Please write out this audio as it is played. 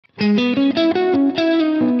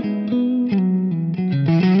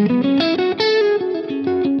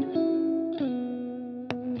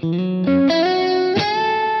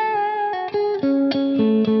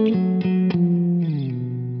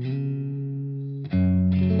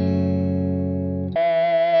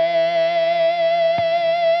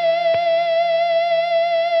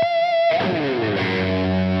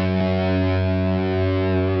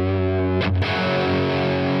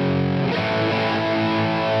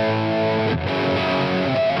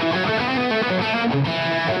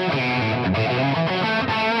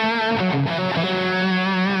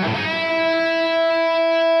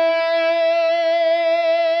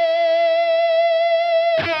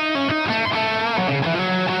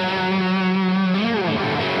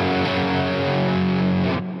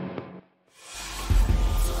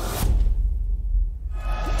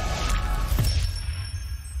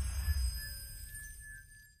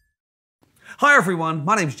Hi everyone,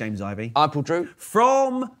 my name's James Ivey. I'm Paul Drew.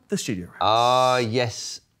 From the studio.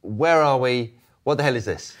 Yes. Where are we? What the hell is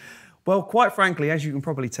this? Well, quite frankly, as you can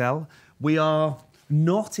probably tell, we are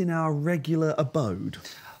not in our regular abode.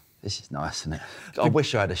 This is nice, isn't it? I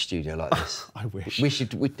wish I had a studio like this. I wish. We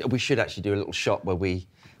should actually do a little shot where we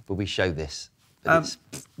show this.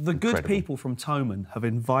 The good people from Thomann have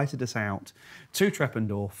invited us out to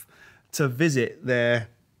Treppendorf to visit their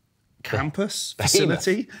campus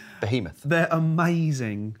facility. Behemoth. Their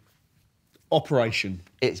amazing operation.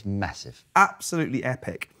 It's massive. Absolutely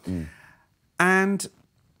epic. And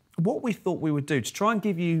what we thought we would do to try and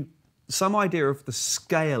give you some idea of the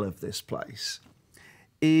scale of this place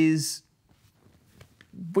is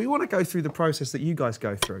we want to go through the process that you guys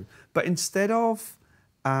go through, but instead of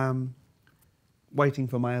waiting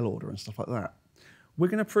for mail order and stuff like that, we're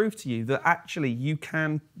going to prove to you that actually you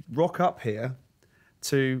can rock up here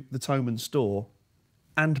to the Thomann store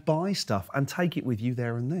and buy stuff and take it with you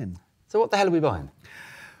there and then. So what the hell are we buying?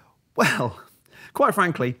 Well, quite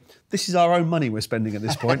frankly, this is our own money we're spending at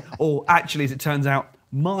this point, or actually, as it turns out,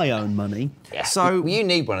 my own money. Yeah. So you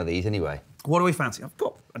need one of these anyway. What do we fancy? I've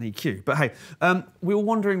got an EQ, but hey, we were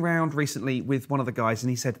wandering around recently with one of the guys and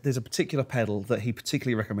he said there's a particular pedal that he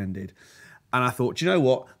particularly recommended. And I thought, do you know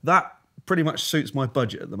what? That pretty much suits my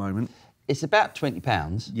budget at the moment. It's about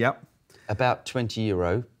 £20. Yep. About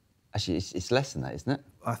 €20. Actually, it's less than that, isn't it?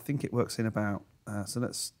 I think it works in about, so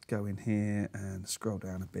let's go in here and scroll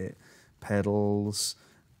down a bit. Pedals,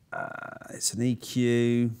 it's an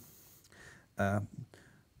EQ.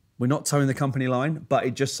 We're not towing the company line, but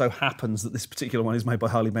it just so happens that this particular one is made by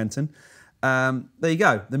Harley Benton. There you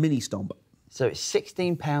go, the MiniStomp. So it's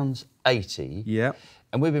 £16.80. Yeah.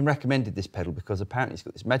 And we've been recommended this pedal because apparently it's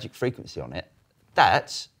got this magic frequency on it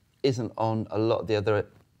that isn't on a lot of the other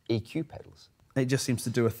EQ pedals. It just seems to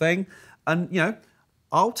do a thing. And, you know,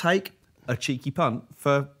 I'll take a cheeky punt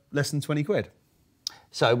for less than 20 quid.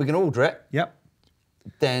 So we're going to order it. Yep.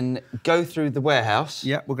 Then go through the warehouse.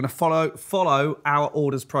 Yeah, we're going to follow our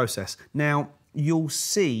orders process. Now, you'll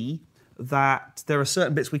see that there are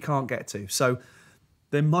certain bits we can't get to. So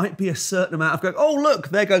there might be a certain amount of going, oh, look,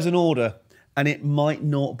 there goes an order. And it might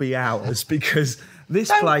not be ours because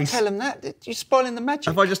this place... Don't tell them that. You're spoiling the magic.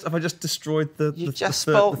 Have I just destroyed the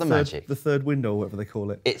magic. The third window, or whatever they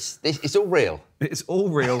call it? It's all real. It's all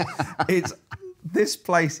real. This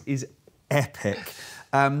place is epic.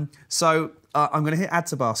 So I'm going to hit add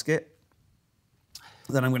to basket.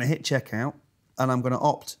 Then I'm going to hit checkout. And I'm going to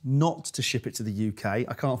opt not to ship it to the UK.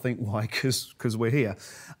 I can't think why, because we're here.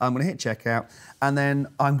 I'm going to hit checkout, and then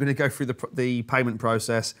I'm going to go through the payment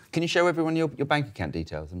process. Can you show everyone your bank account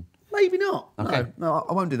details? And maybe not. Okay. No,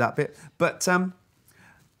 I won't do that bit. But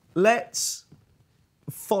let's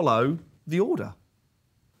follow the order.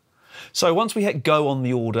 So once we hit go on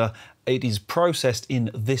the order, it is processed in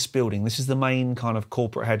this building. This is the main kind of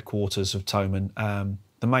corporate headquarters of Thomann.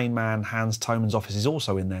 The main man, Hans Thomann's office, is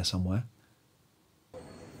also in there somewhere.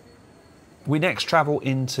 We next travel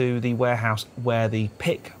into the warehouse where the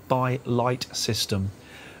pick by light system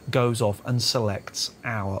goes off and selects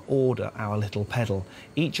our order, our little pedal.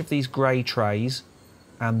 Each of these grey trays,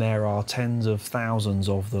 and there are tens of thousands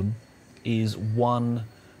of them, is one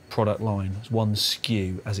product line, one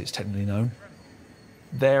SKU as it's technically known.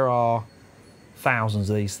 There are thousands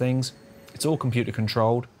of these things. It's all computer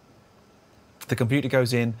controlled. The computer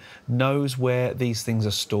goes in, knows where these things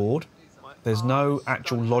are stored. There's no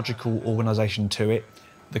actual logical organisation to it.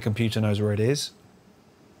 The computer knows where it is.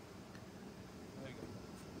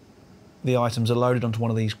 The items are loaded onto one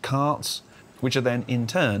of these carts, which are then, in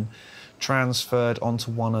turn, transferred onto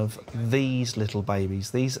one of these little babies.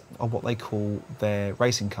 These are what they call their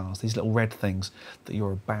racing cars, these little red things that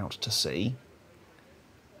you're about to see.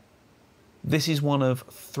 This is one of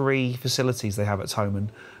 3 facilities they have at Thomann.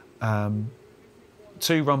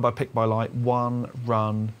 2 run by Pick by Light, 1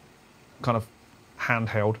 run kind of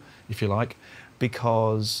handheld, if you like,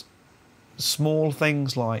 because small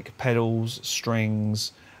things like pedals,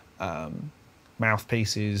 strings,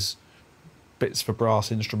 mouthpieces, bits for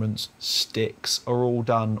brass instruments, sticks are all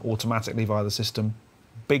done automatically via the system.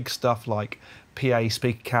 Big stuff like PA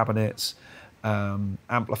speaker cabinets,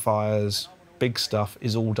 amplifiers, big stuff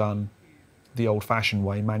is all done the old-fashioned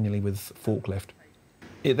way, manually with forklift.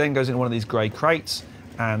 It then goes into one of these grey crates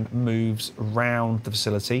and moves around the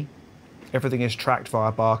facility. Everything is tracked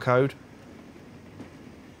via barcode.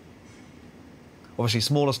 Obviously,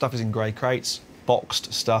 smaller stuff is in grey crates.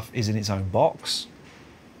 Boxed stuff is in its own box.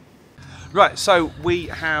 Right, so we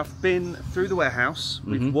have been through the warehouse.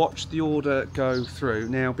 We've watched the order go through.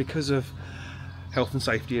 Now, because of health and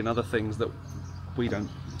safety and other things that we don't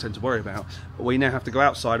tend to worry about, we now have to go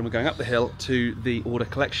outside and we're going up the hill to the order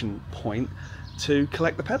collection point to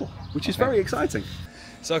collect the pedal, which is very exciting.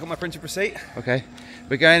 So I've got my printed receipt. Okay,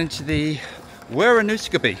 we're going into the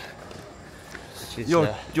Weranuskaby.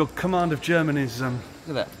 Your command of German is look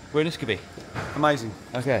at that, Weranuskaby. amazing.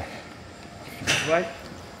 Okay. Right.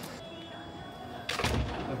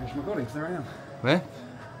 Finish recordings. There I am. Where?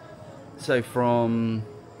 So from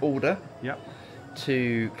order Yep.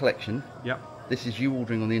 to collection. Yep. This is you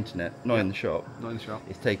ordering on the internet, not in the shop. Not in the shop.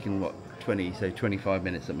 It's taken what, 25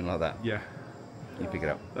 minutes, something like that. Yeah. You pick it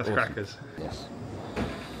up. That's Awesome. crackers. Yes.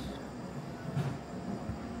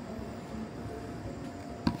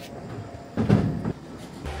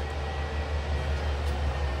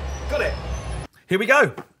 Got it. Here we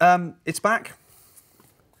go. It's back.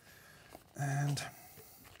 And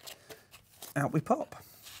out we pop.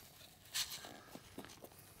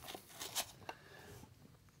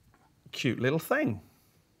 Cute little thing.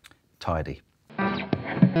 Tidy.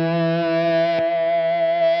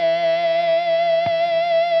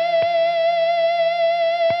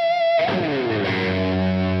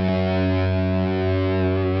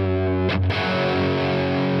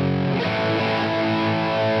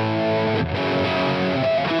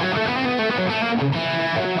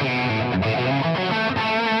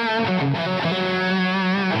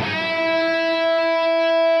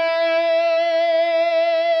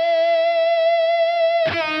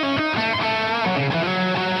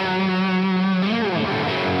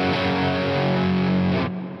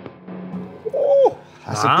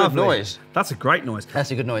 That's a good noise. That's a great noise.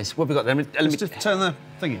 That's a good noise. What have we got there? Let's just turn the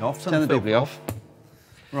thingy off. turn the doobly off.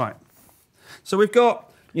 Right. So we've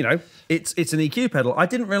got, you know, it's an EQ pedal. I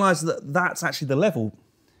didn't realise that that's actually the level.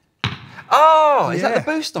 Oh, is that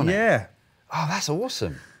the boost on it? Yeah. Oh, that's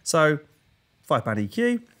awesome. So 5-band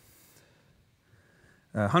EQ.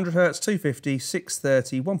 100 hertz, 250,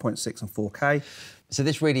 630, 1.6 and 4K. So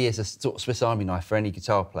this really is a sort of Swiss Army knife for any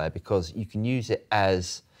guitar player because you can use it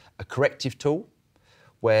as a corrective tool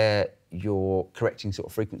where you're correcting sort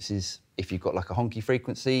of frequencies if you've got like a honky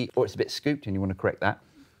frequency or it's a bit scooped and you want to correct that.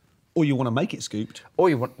 Or you want to make it scooped. Or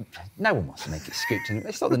you want, no one wants to make it scooped anyway.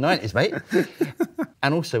 It's not the 90s, mate.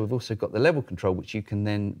 And also we've also got the level control which you can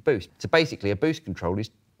then boost. So basically a boost control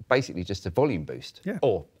is basically just a volume boost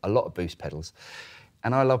or a lot of boost pedals.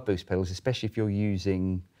 And I love boost pedals, especially if you're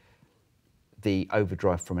using the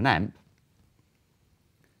overdrive from an amp.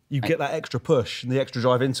 You get that extra push and the extra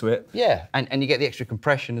drive into it. Yeah, and you get the extra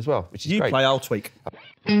compression as well, which is great. You play, I'll tweak.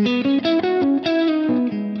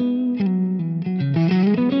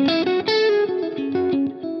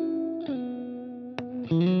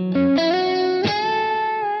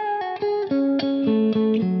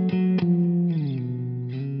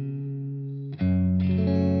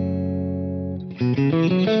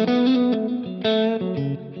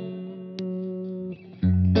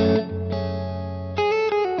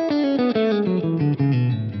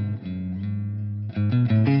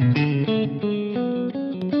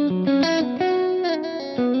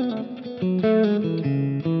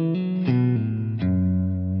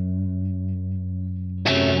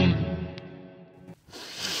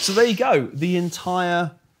 So there you go, the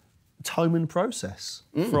entire Thomann process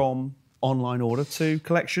from online order to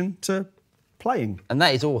collection to playing. And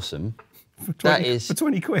that is awesome. For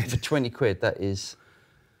 20 quid. For 20 quid, that is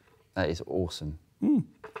awesome. I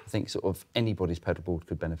think sort of anybody's pedalboard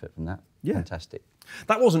could benefit from that. Yeah. Fantastic.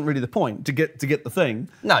 That wasn't really the point, to get the thing.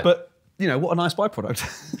 No. But, you know, what a nice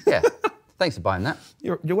byproduct. Yeah. Thanks for buying that.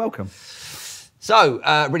 You're welcome. So,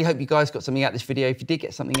 really hope you guys got something out of this video. If you did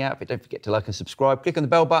get something out of it, don't forget to like and subscribe. Click on the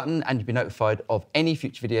bell button and you'll be notified of any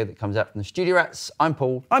future video that comes out from the Studio Rats. I'm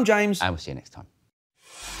Paul. I'm James. And we'll see you next time.